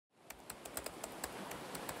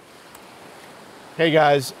Hey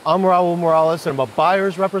guys, I'm Raul Morales and I'm a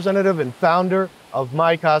buyer's representative and founder of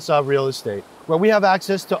My Casa Real Estate, where we have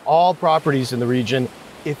access to all properties in the region.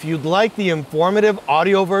 If you'd like the informative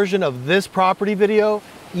audio version of this property video,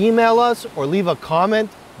 email us or leave a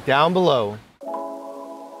comment down below.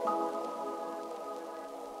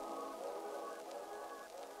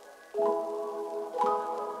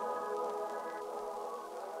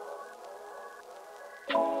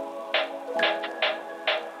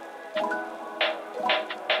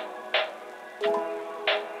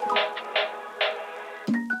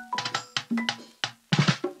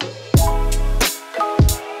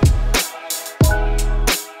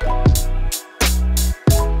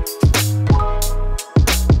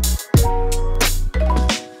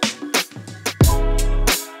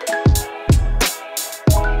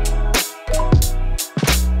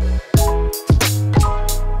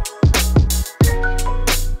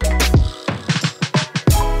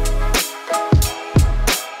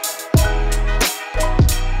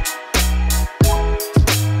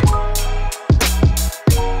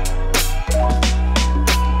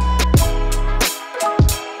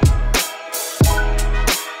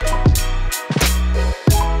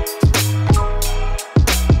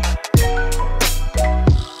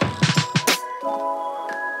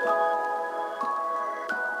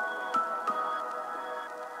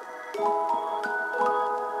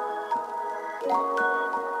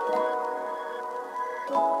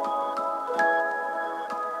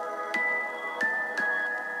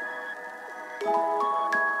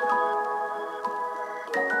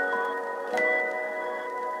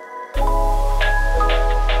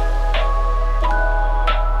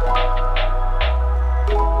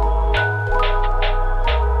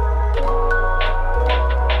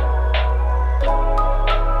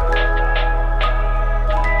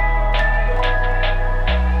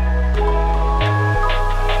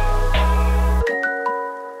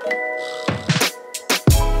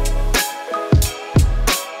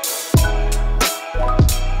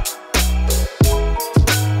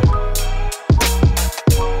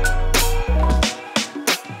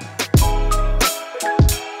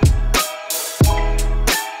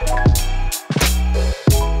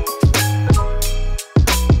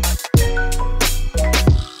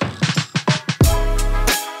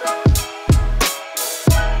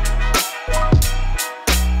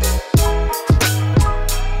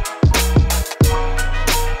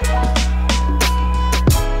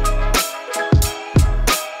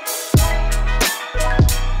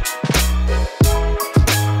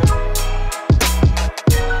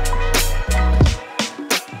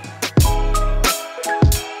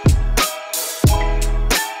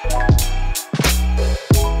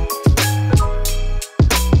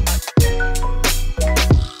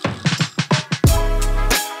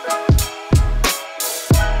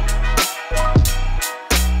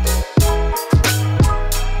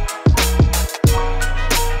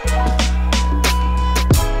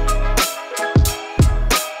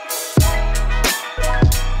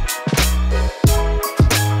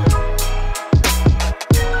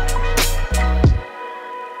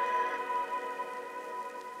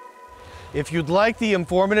 If you'd like the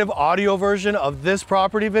informative audio version of this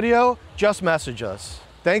property video, just message us.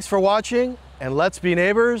 Thanks for watching, and let's be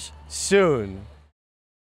neighbors soon.